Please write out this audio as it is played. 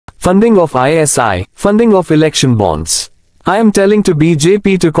funding of ISI, funding of election bonds. I am telling to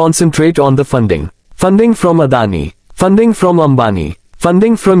BJP to concentrate on the funding. Funding from Adani, funding from Ambani,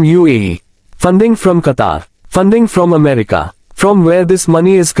 funding from UAE, funding from Qatar, funding from America, from where this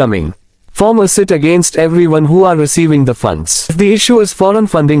money is coming. Form a sit against everyone who are receiving the funds. If the issue is foreign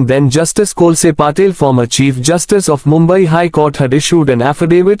funding, then Justice Kolse Patel, former Chief Justice of Mumbai High Court, had issued an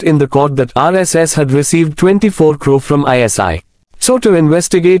affidavit in the court that RSS had received 24 crore from ISI. So to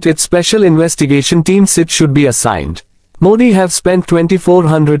investigate it, special investigation team sit should be assigned. Modi have spent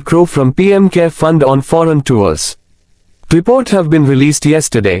 2400 crore from PM Care Fund on foreign tours. Report have been released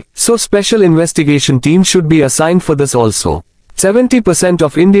yesterday, so special investigation team should be assigned for this also. 70%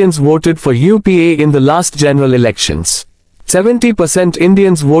 of Indians voted for UPA in the last general elections. 70%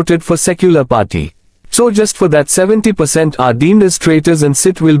 Indians voted for secular party. So just for that 70% are deemed as traitors and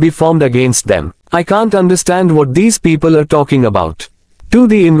sit will be formed against them. I can't understand what these people are talking about. Do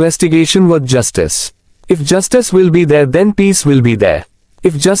the investigation with justice. If justice will be there, then peace will be there.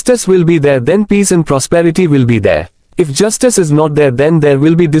 If justice will be there, then peace and prosperity will be there. If justice is not there, then there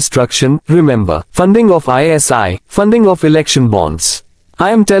will be destruction. Remember, funding of ISI, funding of election bonds.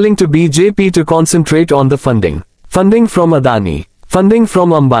 I am telling to BJP to concentrate on the funding. Funding from Adani, funding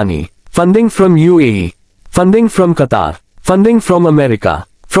from Ambani, funding from UAE, funding from Qatar, funding from America,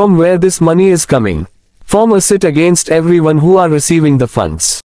 from where this money is coming. Form a sit against everyone who are receiving the funds.